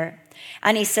ever.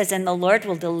 And he says, "And the Lord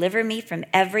will deliver me from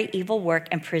every evil work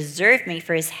and preserve me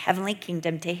for his heavenly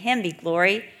kingdom. To him be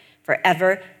glory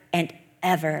forever and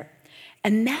ever."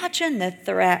 Imagine the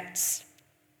threats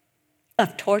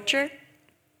of torture,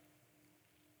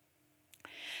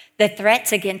 the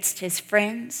threats against his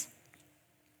friends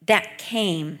that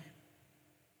came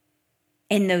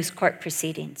in those court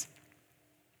proceedings.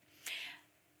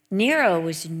 Nero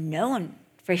was known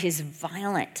for his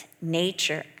violent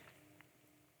nature.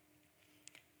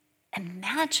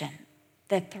 Imagine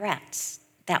the threats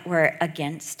that were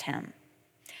against him.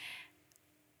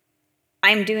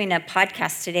 I'm doing a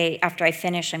podcast today. After I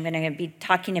finish, I'm going to be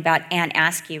talking about Anne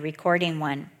Askew, recording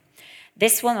one.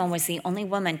 This woman was the only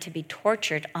woman to be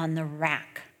tortured on the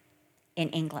rack in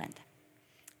England.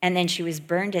 And then she was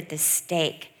burned at the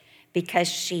stake because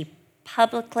she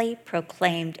publicly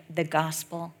proclaimed the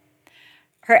gospel.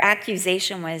 Her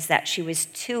accusation was that she was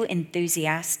too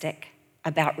enthusiastic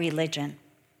about religion.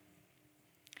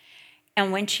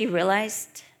 And when they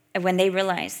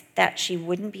realized that she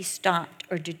wouldn't be stopped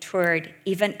or deterred,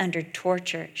 even under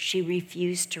torture, she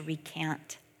refused to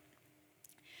recant.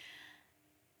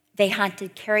 They had to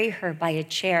carry her by a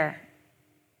chair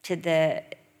to the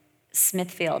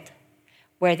Smithfield,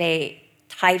 where they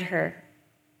tied her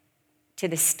to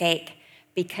the stake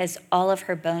because all of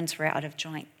her bones were out of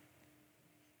joint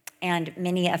and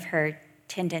many of her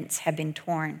tendons had been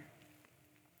torn.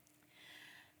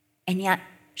 And yet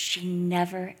she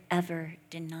never, ever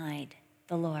denied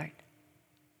the Lord.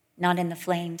 Not in the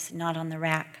flames, not on the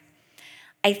rack.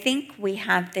 I think we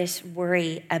have this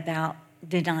worry about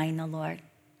denying the Lord.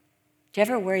 Do you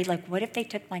ever worry, like, what if they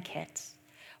took my kids?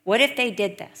 What if they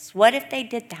did this? What if they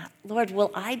did that? Lord,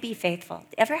 will I be faithful?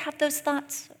 Ever have those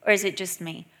thoughts? Or is it just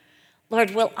me?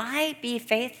 Lord, will I be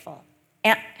faithful?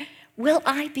 And will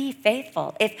I be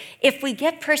faithful? If we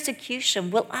get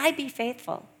persecution, will I be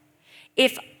faithful?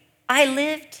 If I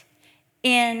lived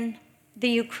in the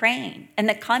Ukraine and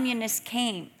the communists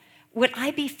came, would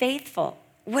I be faithful?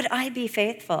 Would I be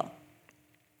faithful?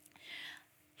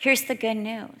 Here's the good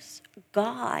news.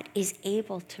 God is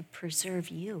able to preserve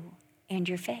you and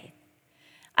your faith.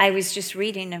 I was just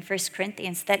reading in 1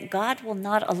 Corinthians that God will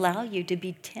not allow you to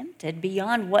be tempted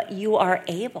beyond what you are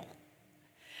able,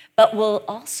 but will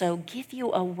also give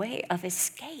you a way of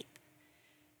escape.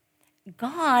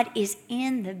 God is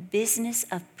in the business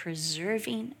of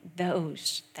preserving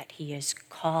those that he has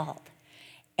called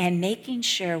and making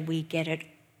sure we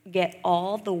get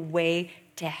all the way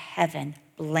to heaven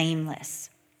blameless.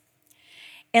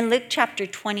 In Luke chapter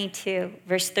 22,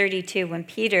 verse 32, when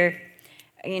Peter,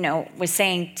 was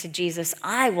saying to Jesus,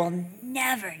 I will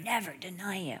never, never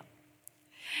deny you.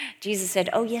 Jesus said,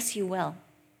 oh, yes, you will.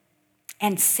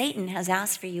 And Satan has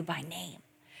asked for you by name,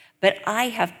 but I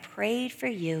have prayed for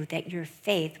you that your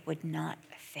faith would not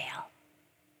fail.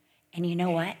 And you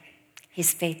know what?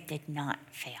 His faith did not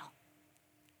fail.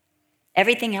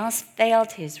 Everything else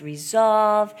failed, his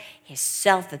resolve, his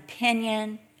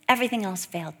self-opinion, everything else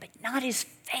failed, but not his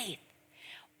faith.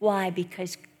 Why?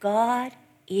 Because God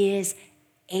is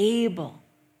able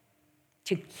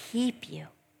to keep you,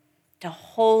 to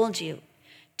hold you,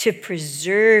 to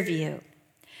preserve you.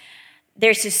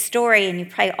 There's a story, and you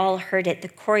probably all heard it,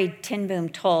 that Corrie ten Boom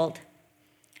told.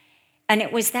 And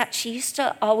it was that she used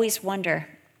to always wonder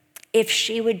if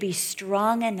she would be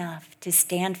strong enough to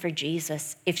stand for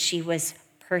Jesus if she was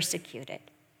persecuted.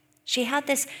 She had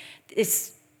this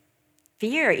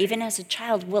fear, even as a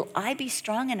child, will I be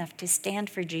strong enough to stand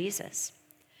for Jesus?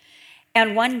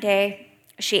 And one day,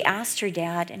 she asked her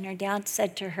dad, and her dad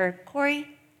said to her, Corrie,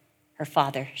 her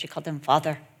father, she called him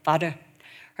father,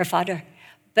 her father.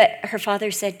 But her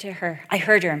father said to her, I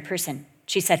heard her in person,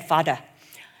 she said, Father.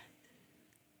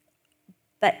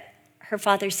 But her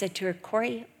father said to her,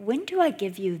 Corrie, when do I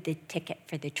give you the ticket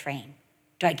for the train?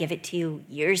 Do I give it to you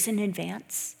years in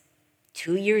advance?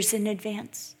 2 years in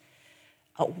advance?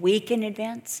 A week in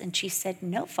advance? And she said,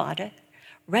 no, Father,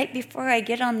 right before I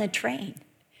get on the train.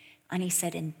 And he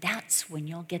said, and that's when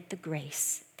you'll get the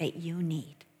grace that you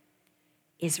need,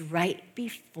 is right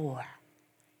before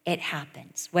it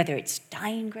happens, whether it's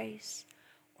dying grace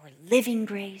or living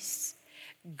grace.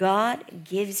 God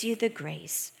gives you the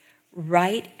grace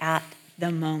right at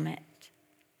the moment.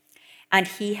 And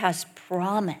he has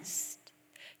promised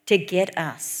to get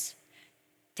us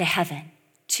to heaven,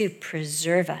 to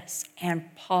preserve us.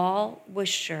 And Paul was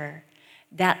sure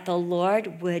that the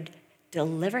Lord would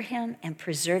deliver him and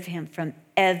preserve him from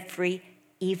every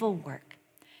evil work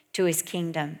to his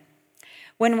kingdom.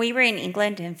 When we were in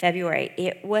England in February,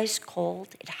 it was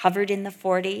cold. It hovered in the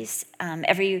 40s.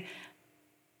 Every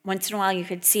once in a while, you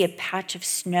could see a patch of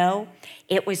snow.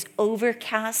 It was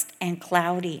overcast and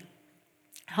cloudy.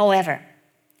 However,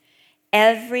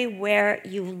 everywhere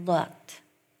you looked,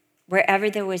 wherever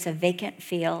there was a vacant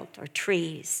field or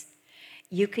trees,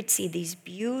 you could see these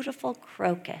beautiful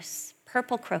crocus,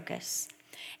 purple crocus,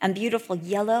 and beautiful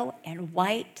yellow and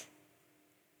white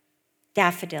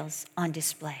daffodils on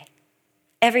display.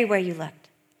 Everywhere you looked.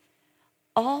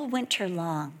 All winter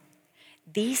long,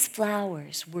 these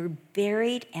flowers were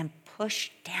buried and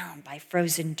pushed down by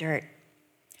frozen dirt.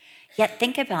 Yet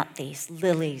think about these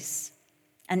lilies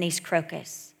and these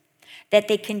crocus, that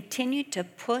they continued to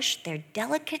push their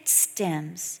delicate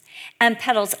stems and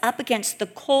petals up against the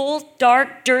cold,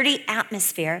 dark, dirty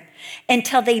atmosphere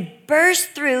until they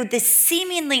burst through the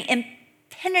seemingly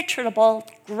impenetrable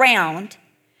ground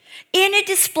in a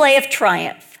display of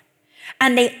triumph.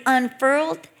 And they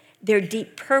unfurled their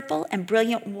deep purple and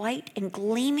brilliant white and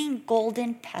gleaming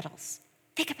golden petals.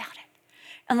 Think about it.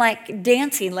 And like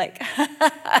dancing, like,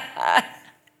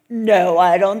 no,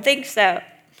 I don't think so.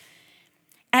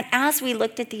 And as we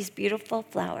looked at these beautiful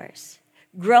flowers,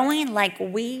 growing like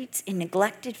weeds in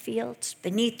neglected fields,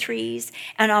 beneath trees,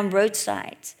 and on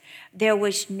roadsides, there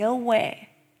was no way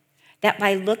that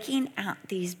by looking at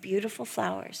these beautiful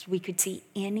flowers, we could see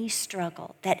any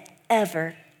struggle that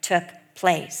ever took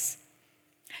place.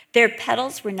 Their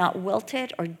petals were not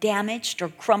wilted or damaged or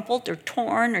crumpled or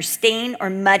torn or stained or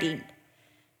muddied,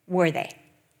 were they?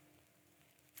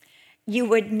 You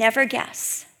would never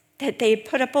guess that they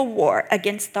put up a war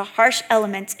against the harsh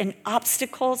elements and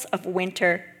obstacles of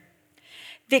winter.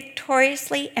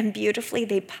 Victoriously and beautifully,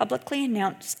 they publicly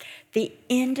announced the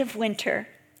end of winter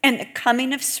and the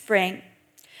coming of spring,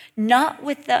 not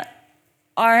with the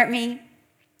army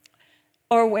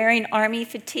or wearing army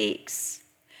fatigues,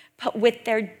 but with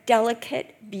their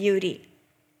delicate beauty.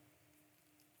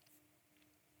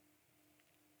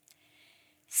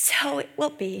 So it will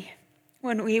be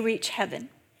when we reach heaven,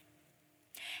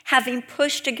 having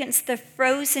pushed against the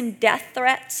frozen death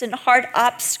threats and hard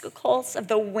obstacles of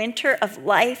the winter of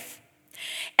life,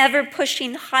 ever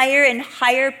pushing higher and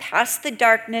higher past the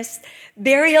darkness,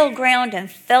 burial ground, and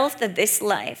filth of this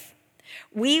life,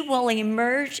 we will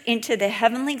emerge into the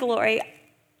heavenly glory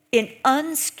in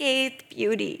unscathed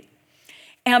beauty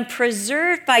and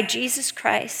preserved by Jesus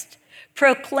Christ,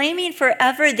 proclaiming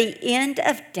forever the end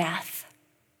of death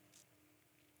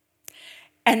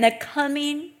and the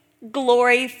coming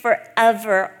glory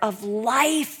forever of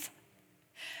life.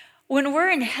 When we're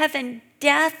in heaven,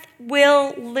 death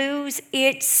will lose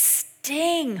its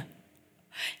sting.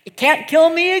 You can't kill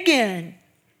me again.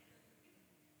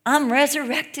 I'm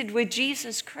resurrected with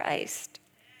Jesus Christ.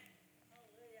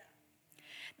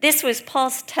 This was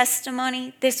Paul's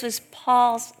testimony. This was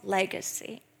Paul's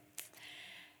legacy.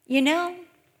 You know,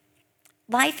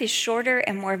 life is shorter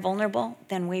and more vulnerable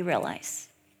than we realize.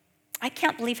 I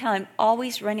can't believe how I'm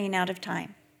always running out of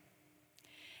time.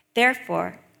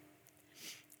 Therefore,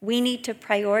 we need to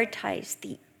prioritize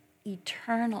the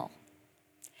eternal,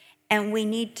 and we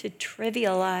need to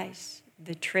trivialize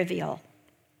the trivial.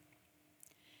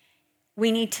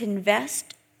 We need to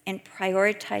invest and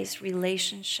prioritize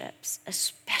relationships,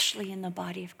 especially in the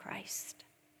body of Christ.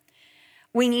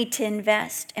 We need to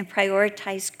invest and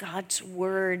prioritize God's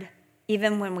word,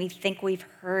 even when we think we've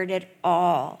heard it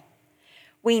all.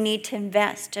 We need to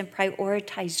invest and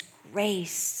prioritize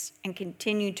grace and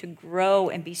continue to grow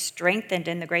and be strengthened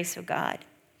in the grace of God.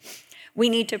 We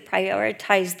need to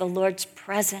prioritize the Lord's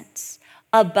presence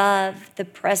above the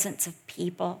presence of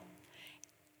people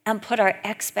and put our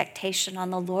expectation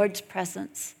on the Lord's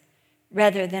presence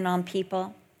rather than on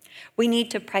people. We need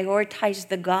to prioritize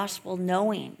the gospel,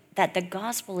 knowing that the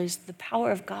gospel is the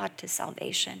power of God to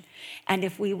salvation. And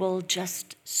if we will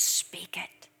just speak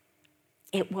it,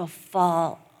 it will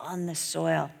fall on the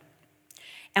soil.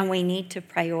 And we need to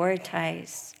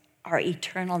prioritize our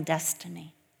eternal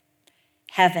destiny,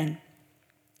 heaven.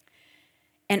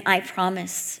 And I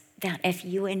promise that if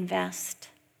you invest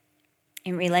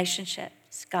in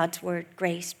relationships, God's word,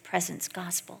 grace, presence,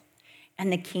 gospel,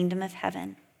 and the kingdom of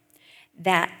heaven,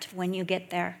 that when you get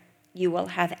there, you will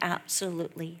have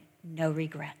absolutely no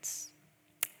regrets.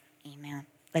 Amen.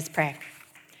 Let's pray.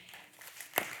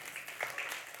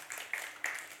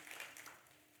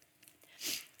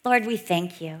 Lord, we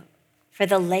thank you for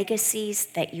the legacies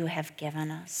that you have given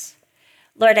us.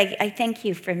 Lord, I thank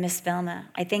you for Miss Velma.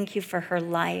 I thank you for her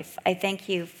life. I thank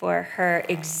you for her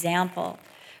example,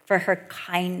 for her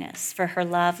kindness, for her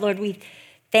love. Lord, we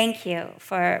thank you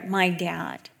for my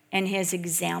dad and his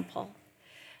example.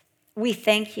 We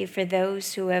thank you for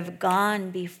those who have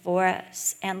gone before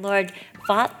us and, Lord,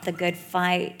 fought the good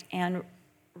fight and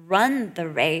run the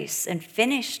race and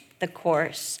finished the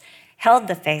course, held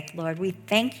the faith, Lord. We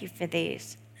thank you for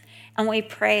these. And we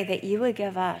pray that you would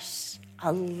give us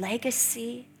a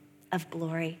legacy of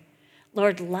glory.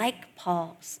 Lord, like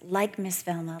Paul's, like Miss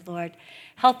Velma, Lord,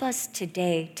 help us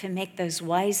today to make those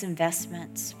wise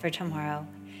investments for tomorrow.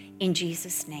 In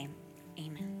Jesus' name.